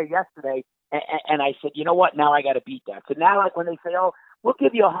 not today, yesterday. And I said, you know what? Now I got to beat that. So now, like when they say, "Oh, we'll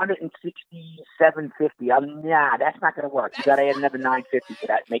give you 167.50," nah, that's not going to work. You got to add another 950 to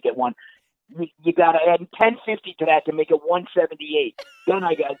that, make it one. You got to add 1050 to that to make it 178. Then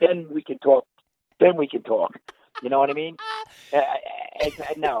we can talk. You know what I mean?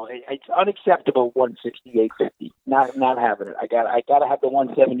 It's unacceptable. 168.50. Not having it. I got to have the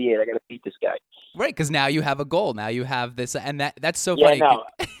 178. I got to beat this guy. Right, because now you have a goal. Now you have this, and that's so funny. No.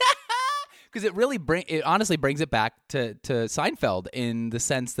 Because it honestly brings it back to Seinfeld in the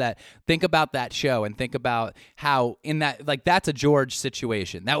sense that think about that show and think about how in that, like, that's a George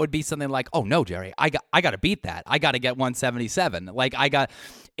situation. That would be something like, oh no, Jerry, I got to beat that. I got to get 177. Like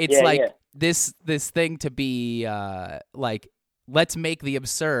this thing to be like, let's make the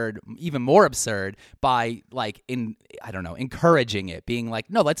absurd even more absurd by encouraging it, being like,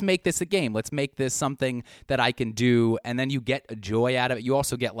 no, let's make this a game. Let's make this something that I can do. And then you get a joy out of it. You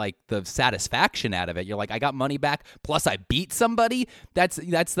also get like the satisfaction out of it. You're like, I got money back. Plus I beat somebody. That's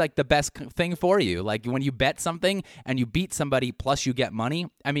like the best thing for you. Like when you bet something and you beat somebody plus you get money.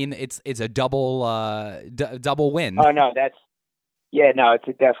 I mean, it's a double win. Oh no, it's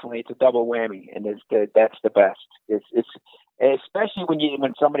a double whammy. And that's the best. It's especially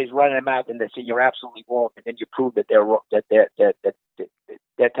when somebody's running them out and they say you're absolutely wrong, and then you prove that they're wrong, that they're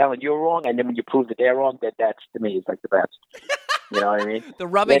telling you wrong, and then when you prove that they're wrong, that's to me is like the best. You know what I mean? The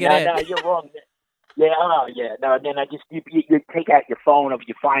rubbing it in. No, you're wrong. Yeah, no. And then you take out your phone, or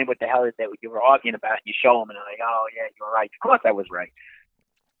you find what the hell is that you were arguing about, and you show them, and they're like, oh yeah, you're right. Of course, I was right.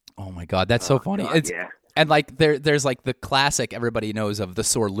 Oh my God, that's so funny. God, yeah. And like there's like the classic everybody knows of the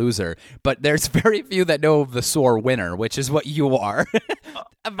sore loser, but there's very few that know of the sore winner, which is what you are.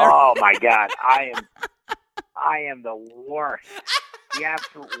 Oh my God, I am the worst, the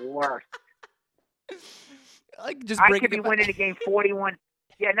absolute worst. Like just I could be winning a game 41.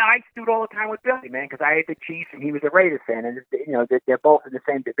 Yeah, no, I used to do it all the time with Billy, man, because I had the Chiefs and he was a Raiders fan, and they're both in the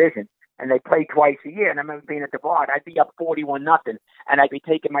same division, and they play twice a year. And I remember being at the bar, and I'd be up 41-0, and I'd be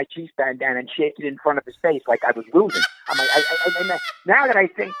taking my Chiefs band down and shaking it in front of his face like I was losing. I'm like, now that I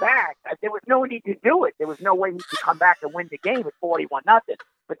think back, there was no need to do it. There was no way he could come back and win the game at 41-0,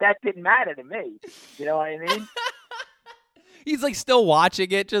 but that didn't matter to me. You know what I mean? He's like still watching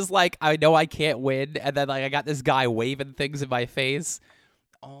it, just like, I know I can't win, and then like I got this guy waving things in my face.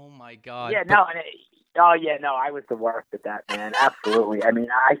 Oh my God! Yeah, I was the worst at that, man. Absolutely. I mean,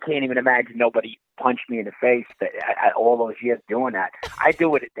 I can't even imagine nobody punched me in the face all those years doing that. I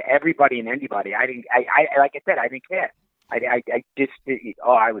do it to everybody and anybody. I like I said, I didn't care. I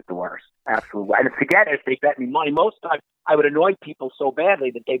was the worst. Absolutely. And forget if they bet me money. Most of the time, I would annoy people so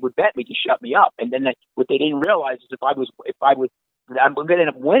badly that they would bet me to shut me up. And then what they didn't realize is if I'm going to end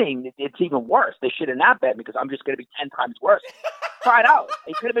up winning, it's even worse. They should have not bet me because I'm just going to be 10 times worse. $5.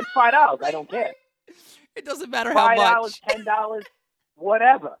 It could have been $5. I don't care. It doesn't matter how much. $5, $10,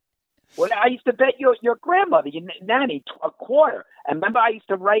 whatever. I used to bet your grandmother, your nanny, a quarter. And remember, I used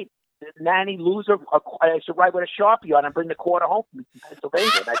to write nanny loser. I used to write with a Sharpie on and bring the quarter home from Pennsylvania.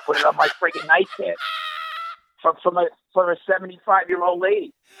 And I put it on my freaking nightstand. For a 75-year-old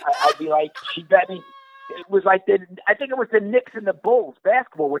lady, I'd be like, she bet me. It was like I think it was the Knicks and the Bulls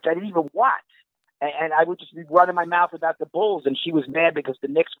basketball, which I didn't even watch. And I would just be running my mouth about the Bulls, and she was mad because the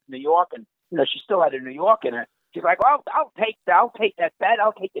Knicks were New York, and she still had a New York in her. She's like, "Well, I'll take that bet.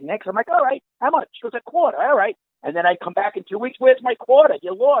 I'll take the Knicks." I'm like, "All right, how much?" She was a quarter. All right, and then I come back in 2 weeks. Where's my quarter?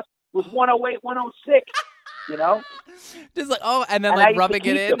 You lost. It was 108, 106. Just like and then like rubbing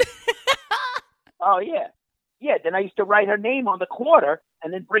it in. Oh yeah. Yeah, then I used to write her name on the quarter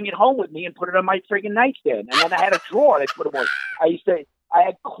and then bring it home with me and put it on my friggin' nightstand. And then I had a drawer and I put them on. I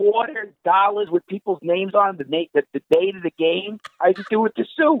had $quarter dollars with people's names on them, the date of the game. I used to do it to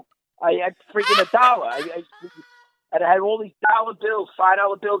Sue. I had freaking $1. I had all these dollar bills,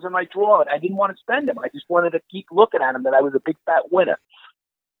 $5 bills in my drawer. And I didn't want to spend them. I just wanted to keep looking at them. That I was a big fat winner.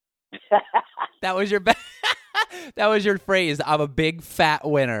 That was your that was your phrase. I'm a big fat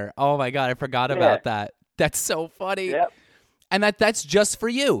winner. Oh my God, I forgot about that. That's so funny. Yep. And that's just for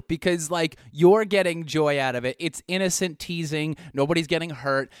you because, like, you're getting joy out of it. It's innocent teasing. Nobody's getting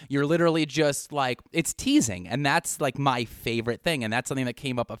hurt. You're literally just, like, it's teasing. And that's, like, my favorite thing. And that's something that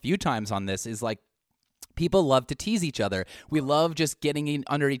came up a few times on this is, like, people love to tease each other. We love just getting in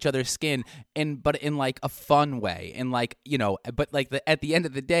under each other's skin, but in, like, a fun way. And, like, you know, but, like, at the end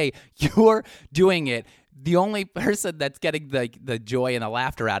of the day, you're doing it. The only person that's getting the joy and the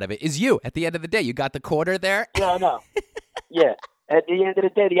laughter out of it is you. At the end of the day, you got the quarter there. Yeah, I know. Yeah. At the end of the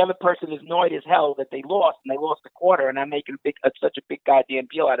day, the other person is annoyed as hell that they lost, and they lost a quarter, and I'm making such a big goddamn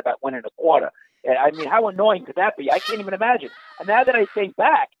deal out about winning a quarter. I mean, how annoying could that be? I can't even imagine. And now that I think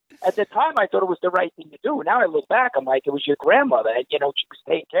back, at the time I thought it was the right thing to do. Now I look back, I'm like, it was your grandmother. And, you know, she was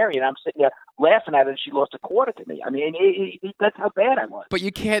taking care of you, and I'm sitting there laughing at her, and she lost a quarter to me. I mean, that's how bad I was. But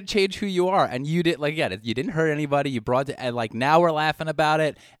you can't change who you are, and you did, like, again, you didn't hurt anybody. You brought it, and, like, now we're laughing about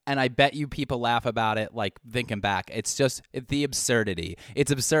it, and I bet you people laugh about it, like, thinking back. It's just the absurdity.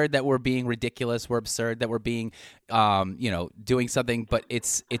 It's absurd that we're being ridiculous. We're absurd that we're being, you know, doing something, but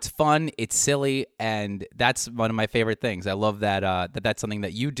it's fun. It's silly, and that's one of my favorite things. I love that that's something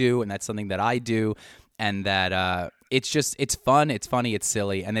that you do, and that's something that I do, and that it's fun, it's funny, it's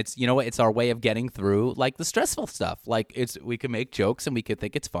silly, and it's, you know what, it's our way of getting through, like, the stressful stuff. Like, we can make jokes and we could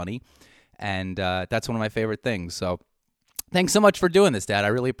think it's funny, and that's one of my favorite things. So thanks so much for doing this, Dad. I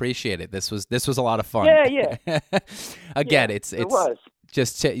really appreciate it. This was a lot of fun. Yeah. Again, yeah, it's it was.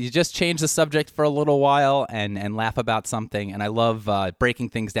 You just change the subject for a little while and laugh about something, and I love breaking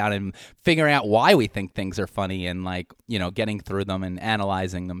things down and figuring out why we think things are funny, and, like, you know, getting through them and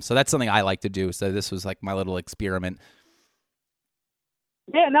analyzing them. So that's something I like to do. So this was like my little experiment.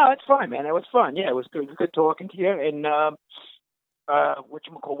 Yeah, no, it's fine, man. It was fun. Yeah, it was good. It was good talking to you. And what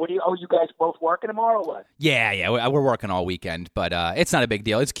do you? Oh, you guys both working tomorrow or what? Yeah, we're working all weekend, but it's not a big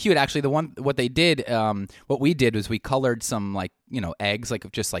deal. It's cute, actually. What we did was we colored some, like, you know, eggs, like,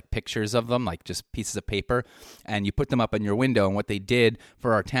 just like pictures of them, like just pieces of paper, and you put them up in your window. And what they did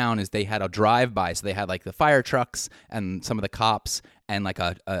for our town is they had a drive-by, so they had, like, the fire trucks and some of the cops and, like,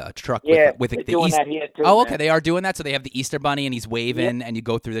 a truck with the doing Easter. That here too, oh, okay, man. they are doing that. So they have the Easter Bunny, and he's waving, and you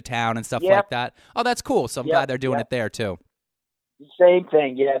go through the town and stuff like that. Oh, that's cool. So I'm glad they're doing it there too. Same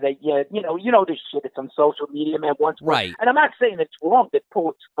thing, yeah. You know this shit. It's on social media, man. Right. And I'm not saying it's wrong.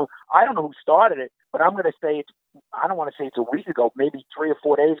 I don't know who started it, but I'm going to say I don't want to say it's a week ago, maybe 3 or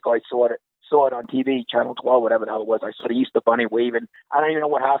 4 days ago. I saw it on TV, Channel 12, whatever the hell it was. I saw the Easter Bunny waving. I don't even know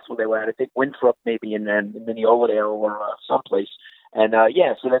what hospital they were at. I think Winthrop, maybe in Mineola there or someplace. And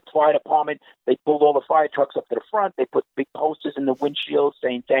so that fire department, they pulled all the fire trucks up to the front. They put big posters in the windshield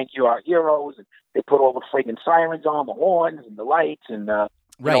saying "Thank you, our heroes." And they put all the friggin' sirens on, the horns and the lights, and right.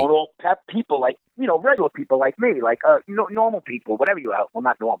 You know, and all people like, you know, regular people like me, like normal people, whatever you are. Well,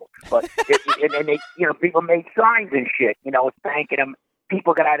 not normal, but and they, you know, people made signs and shit. You know, thanking them.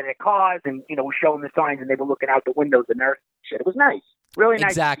 People got out of their cars and, you know, were showing the signs, and they were looking out the windows and their shit. It was nice. Really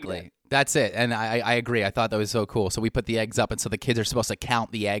nice. Exactly. That's it. And I agree. I thought that was so cool. So we put the eggs up, and so the kids are supposed to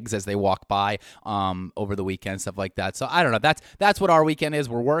count the eggs as they walk by over the weekend, stuff like that. So I don't know. That's what our weekend is.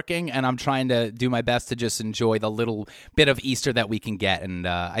 We're working, and I'm trying to do my best to just enjoy the little bit of Easter that we can get. And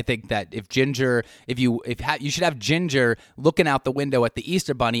I think that you should have Ginger looking out the window at the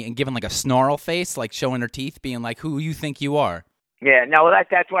Easter Bunny and giving, like, a snarl face, like showing her teeth, being like, "Who you think you are?" Yeah, no,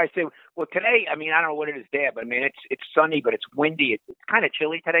 that's why I say. Well, today, I mean, I don't know what it is there, but I mean, it's sunny, but it's windy. It's kind of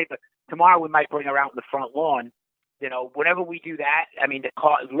chilly today, but tomorrow we might bring her out in the front lawn. You know, whenever we do that, I mean, the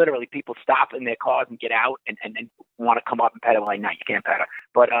car, literally people stop in their cars and get out and want to come up and pet her. Like, no, you can't pet her.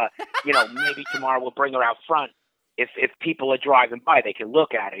 But you know, maybe tomorrow we'll bring her out front. If people are driving by, they can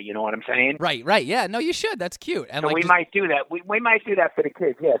look at her. You know what I'm saying? Right. Yeah. No, you should. That's cute. And so we might do that. We might do that for the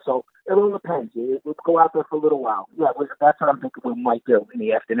kids. Yeah. So it all depends. We'll go out there for a little while. Yeah. That's what I'm thinking we might do in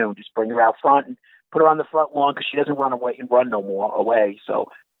the afternoon. Just bring her out front and put her on the front lawn because she doesn't run no more away. So,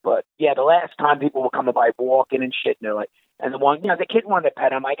 but yeah, the last time people were coming by walking and shit, and they're like, and the kid wanted to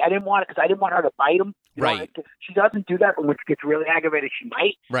pet him. Like, I didn't want it because I didn't want her to bite him. Right. She doesn't do that, but when she gets really aggravated, she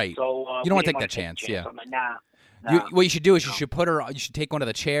might. Right. So you don't want to take that chance. Yeah. I'm like, nah. What you should do is you should take one of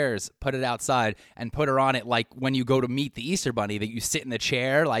the chairs, put it outside, and put her on it, like when you go to meet the Easter Bunny, that you sit in the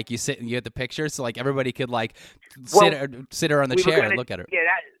chair, like you sit and you get the picture, so like everybody could like sit her on the chair and look at her.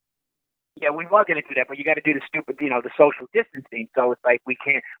 Yeah, we were going to do that, but you got to do the stupid, the social distancing. So it's like we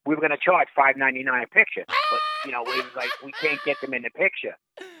were going to charge $5.99 a picture, but where he was like, we can't get them in the picture.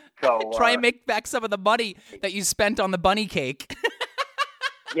 So try and make back some of the money that you spent on the bunny cake.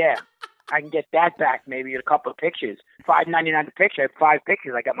 Yeah, I can get that back. Maybe a couple of pictures. $5.99 a picture. I have 5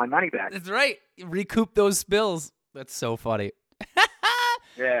 pictures. I got my money back. That's right. Recoup those bills. That's so funny.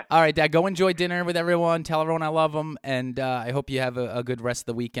 Yeah. All right, Dad, go enjoy dinner with everyone. Tell everyone I love them, and I hope you have a good rest of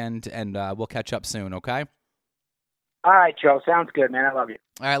the weekend, and we'll catch up soon, okay? All right, Joe. Sounds good, man. I love you.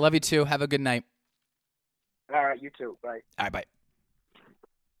 All right, love you too. Have a good night. All right, you too. Bye. All right, bye.